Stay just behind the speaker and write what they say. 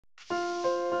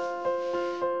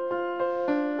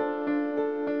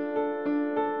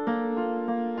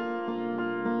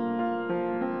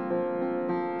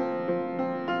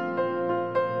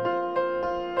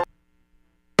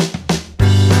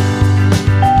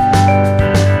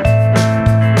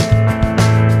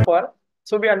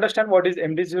So we understand what is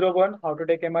MD01, how to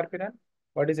take MRP run,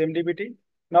 what is MDBT.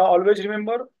 Now always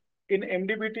remember in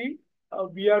MDBT,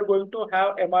 we are going to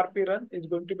have MRP run is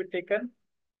going to be taken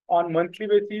on monthly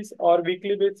basis or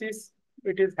weekly basis.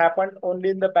 It is happened only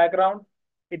in the background.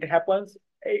 It happens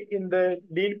in the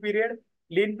lean period.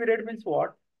 Lean period means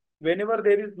what? Whenever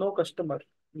there is no customer,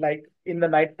 like in the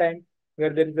night time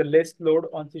where there is a less load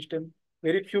on system,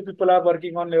 very few people are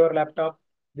working on your laptop.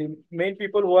 The main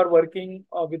people who are working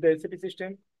with the SAP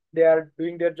system, they are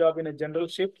doing their job in a general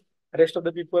shift. Rest of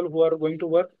the people who are going to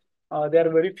work, there are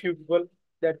very few people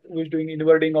that who is doing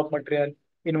inwarding of material,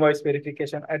 invoice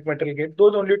verification at material gate.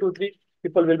 Those only 2, 3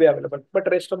 people will be available.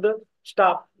 But rest of the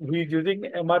staff who is using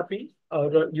MRP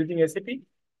or using SAP,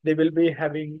 they will be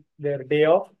having their day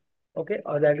off. Okay,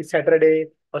 or that is Saturday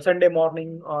or Sunday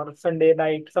morning or Sunday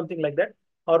night, something like that,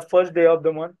 or first day of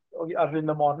the month, early in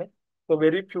the morning. So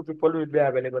very few people will be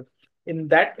available. In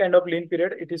that kind of lean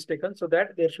period, it is taken so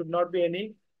that there should not be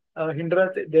any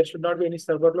hindrance, there should not be any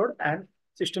server load, and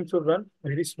system should run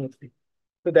very smoothly.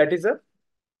 So that is a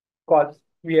cause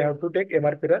we have to take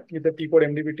MRP run with the T code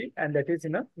MDBT, and that is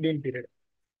in a lean period.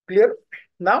 Clear?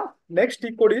 Now, next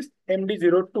T code is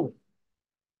MD02.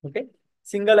 Okay,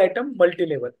 single item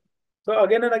multi-level. So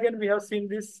again and again, we have seen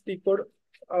this T code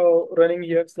running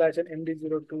here / and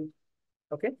MD02.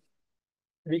 Okay,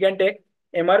 we can take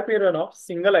MRP run of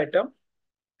single item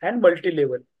and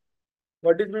multi-level.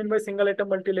 What is meant by single item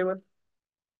multi-level?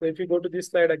 So if you go to this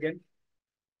slide again,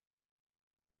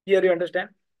 here you understand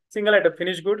single item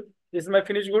finished good. This is my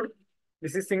finished good.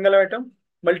 This is single item.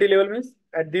 Multi-level means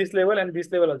at this level and this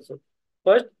level also.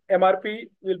 First, MRP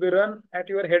will be run at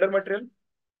your header material.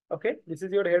 Okay, this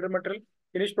is your header material,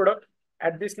 finished product.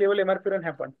 At this level, MRP run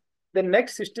happen. The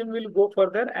next system will go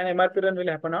further and MRP run will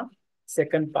happen on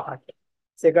second part,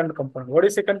 second component. What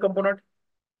is second component?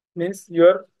 Means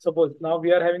your, suppose now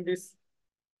we are having this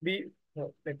B,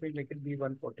 no, let me make it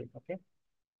B114, okay?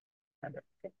 And,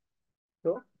 okay.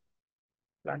 So,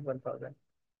 plant 1000.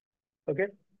 Okay.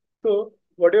 So,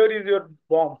 whatever is your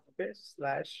BOM, okay,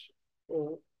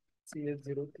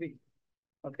 /OCS03,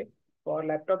 okay? For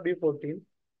laptop B14,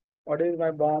 what is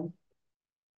my BOM?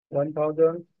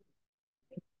 1000.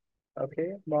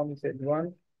 Okay, BOM is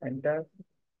 1, enter.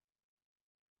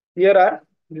 Here are,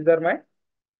 these are my,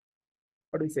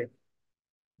 what do you say?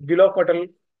 Bill of material.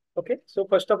 Okay, so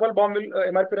first of all, BOM will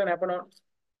MRP run happen on,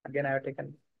 again, I have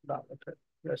taken BOM material.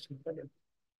 This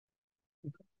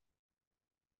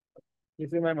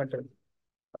is my material.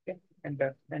 Okay,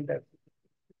 enter, enter.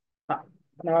 Now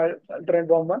I'll try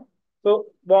BOM 1. So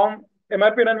BOM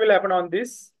MRP run will happen on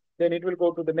this. Then it will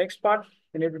go to the next part.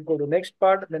 Then it will go to next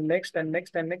part. Then next and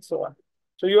next and next, so on.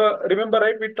 So you remember,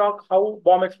 right? We talk how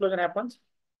BOM explosion happens.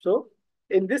 So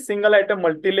in this single item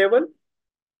multi-level,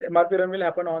 MRP run will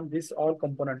happen on this all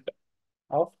component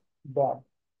of BOM.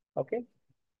 Okay.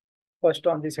 First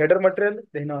on this header material,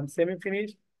 then on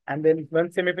semi-finish, and then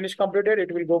when semi-finish completed,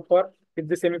 it will go for, if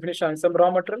the semi-finish on some raw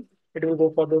material, it will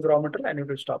go for those raw material and it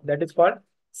will stop. That is called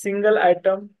single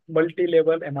item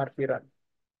multi-level MRP run.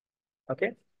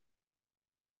 Okay.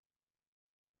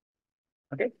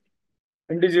 Okay.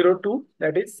 MD02,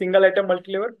 that is single item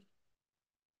multi-level.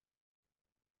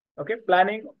 Okay.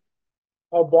 Planning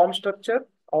of BOM structure,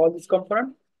 all this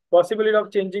component, possibility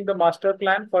of changing the master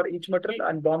plan for each material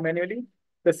and BOM manually.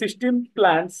 The system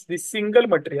plans the single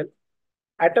material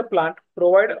at a plant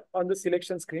provided on the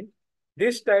selection screen.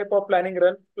 This type of planning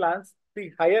run plans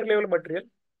the higher level material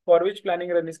for which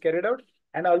planning run is carried out,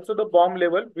 and also the BOM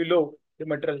level below the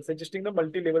material, suggesting the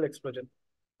multi-level explosion.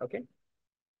 Okay.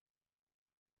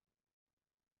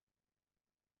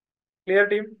 Clear,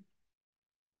 team?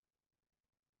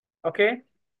 Okay.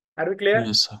 Are we clear?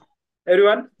 Yes, sir.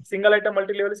 Everyone, single item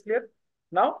multi-level is clear.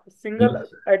 Now, single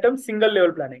item single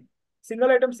level planning.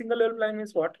 Single item single level planning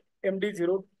is what?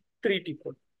 MD03 T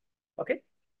code. Okay.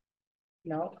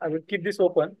 Now I will keep this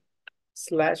open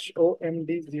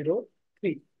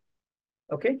 /OMD03.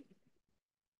 Okay.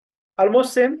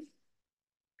 Almost same.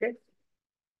 Okay.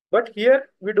 But here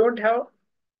we don't have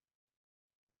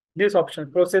this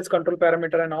option, process control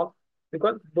parameter and all,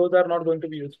 because those are not going to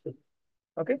be useful.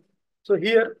 Okay. So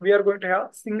here we are going to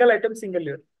have single item single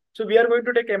layer. So we are going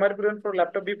to take MRP run for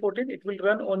laptop B14. It will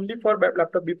run only for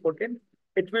laptop B14.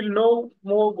 It will no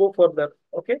more go further.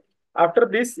 Okay. After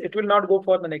this, it will not go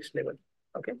for the next level.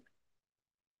 Okay.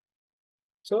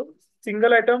 So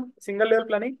single item, single level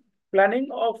planning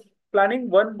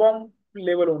one BOM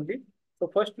level only. So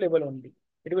first level only.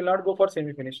 It will not go for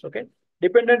semi-finished. Okay.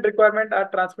 Dependent requirement are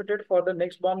transmitted for the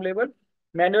next BOM level.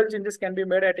 Manual changes can be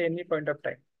made at any point of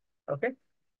time. Okay.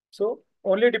 So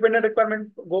only dependent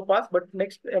requirement go past, but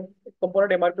next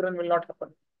component MRP run will not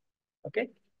happen. Okay.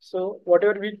 So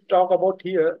whatever we talk about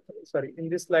here, sorry, in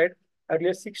this slide,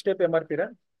 earlier 6-step MRP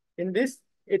run. In this,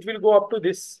 it will go up to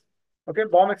this. Okay,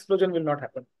 bomb explosion will not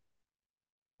happen.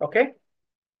 Okay,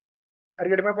 are you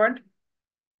getting my point?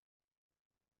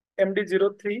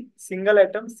 MD03, single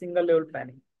item, single level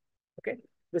planning. Okay,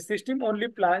 the system only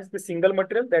plans the single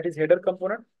material, that is header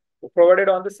component, provided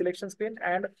on the selection screen,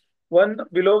 and one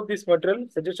below this material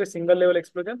suggests a single level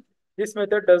explosion. This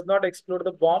method does not explode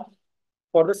the bomb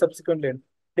for the subsequent lane.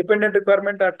 Dependent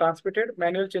requirements are transmitted.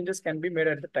 Manual changes can be made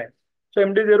at the time. So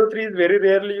MD03 is very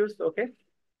rarely used. Okay,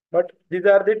 but these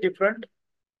are the different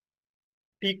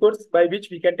T codes by which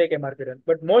we can take MRP run.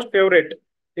 But most favorite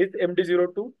is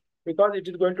MD02 because it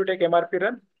is going to take MRP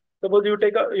run. Suppose you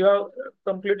have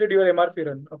completed your MRP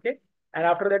run, okay, and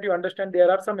after that you understand there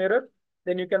are some errors,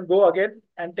 then you can go again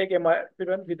and take MRP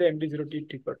run with the MD02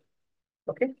 T code.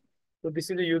 Okay, so this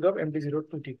is the use of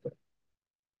MD02 T code.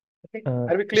 Okay,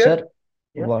 are we clear? Sir,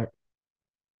 Yeah.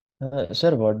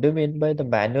 sir, what do you mean by the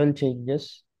manual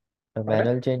changes? Pardon?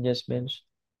 Manual changes means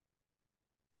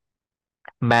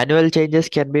manual changes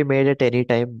can be made at any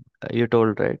time, you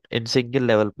told, right? In single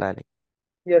level planning.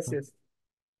 Yes, Uh, yes.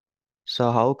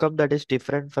 So how come that is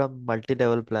different from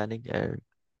multi-level planning and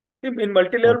In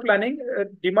multi-level what? planning,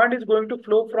 demand is going to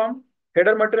flow from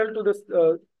header material to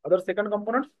the other second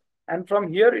components, and from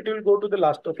here it will go to the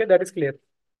last. Okay, that is clear.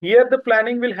 Here the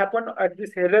planning will happen at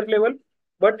this header level,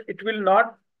 but it will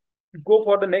not go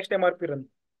for the next MRP run.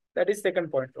 That is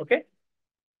second point. Okay.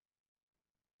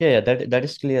 Yeah, that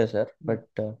is clear, sir. But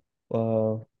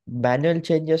manual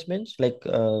changes means like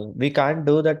we can't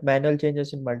do that manual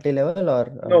changes in multi-level or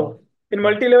No, in uh,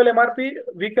 multi-level MRP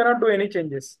we cannot do any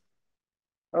changes.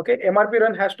 Okay, MRP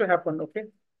run has to happen. Okay,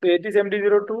 so it is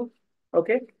MD02.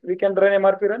 Okay, we can run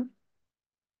MRP run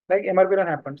like MRP run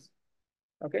happens.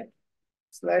 Okay,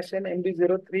 slash n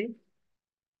MD03,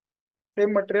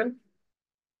 same material.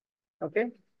 Okay,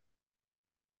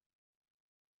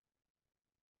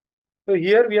 so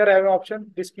here we are having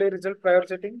option display result prior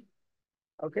setting.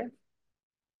 Okay,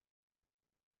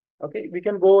 okay, we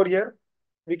can go over here.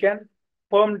 We can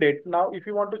firm date. Now, if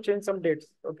you want to change some dates,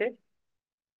 okay,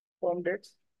 firm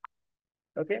dates.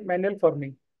 Okay, manual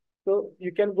firming. So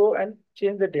you can go and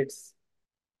change the dates.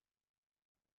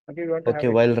 Okay, you want to have okay,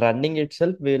 it. while running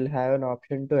itself, we'll have an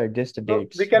option to adjust the So we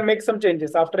dates. can make some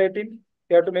changes after 18.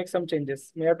 You have to make some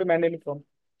changes. You have to manually form.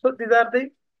 So these are the.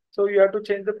 So you have to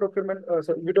change the procurement.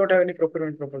 So we don't have any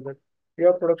procurement proposal. We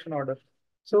have production order.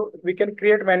 So we can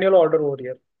create manual order over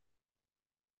here.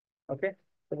 Okay.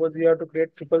 Suppose we have to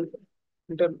create triple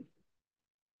inter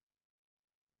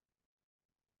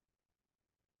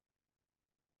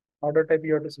order type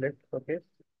you have to select. Okay.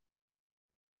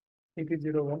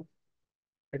 TP01.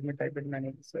 Let me type it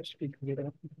manually slash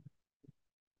TP01.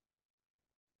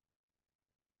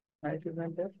 It is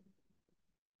not there.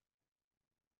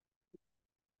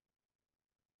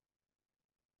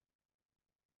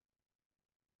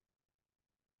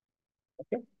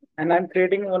 Okay. And I'm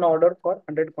creating one order for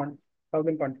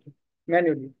 100,000 quantity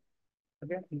manually.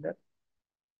 Okay. And that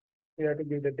we have to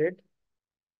give the date.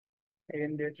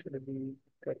 And date should be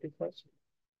 31st.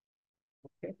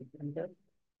 Okay. And that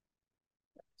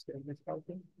save this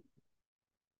routing.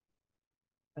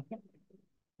 Okay.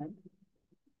 And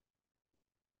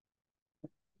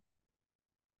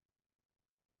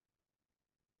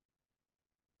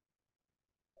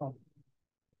oh,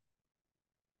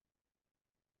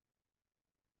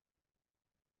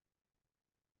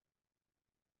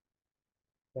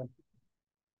 done.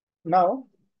 Now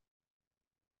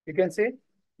you can see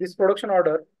this production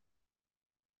order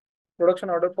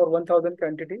for 1000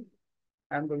 quantity.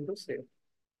 I'm going to save.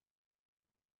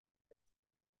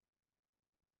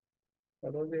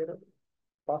 What was the error?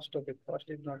 Cost of it. Cost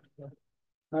is not there.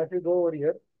 Now if you go over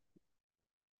here,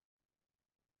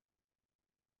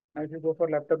 now if you go for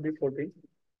laptop B14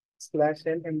 slash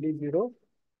N MD04,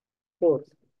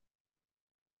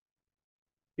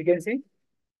 you can see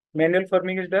manual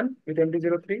firming is done with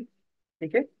MD03.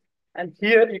 Okay. And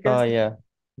here you can Oh see yeah,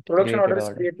 it production order created is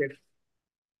order. created.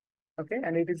 Okay.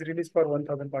 And it is released for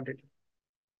 1000 quantity.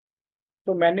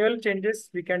 So manual changes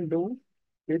we can do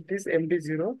with this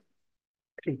MD03.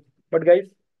 But guys,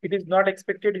 it is not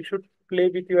expected you should play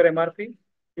with your MRP.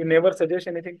 You never suggest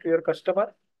anything to your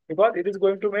customer because it is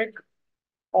going to make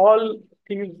all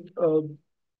things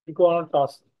go on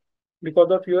toss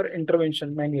because of your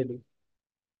intervention manually.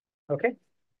 Okay.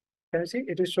 Can you see?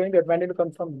 It is showing that manual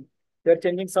confirm. They are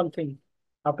changing something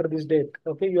after this date.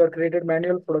 Okay. You are created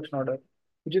manual production order,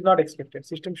 which is not expected.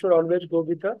 System should always go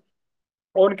with the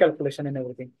own calculation and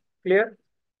everything. Clear?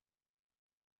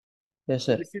 Yes,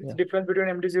 So sir. this is the Yeah. difference between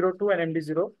MD02 and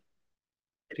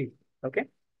MD03. Okay.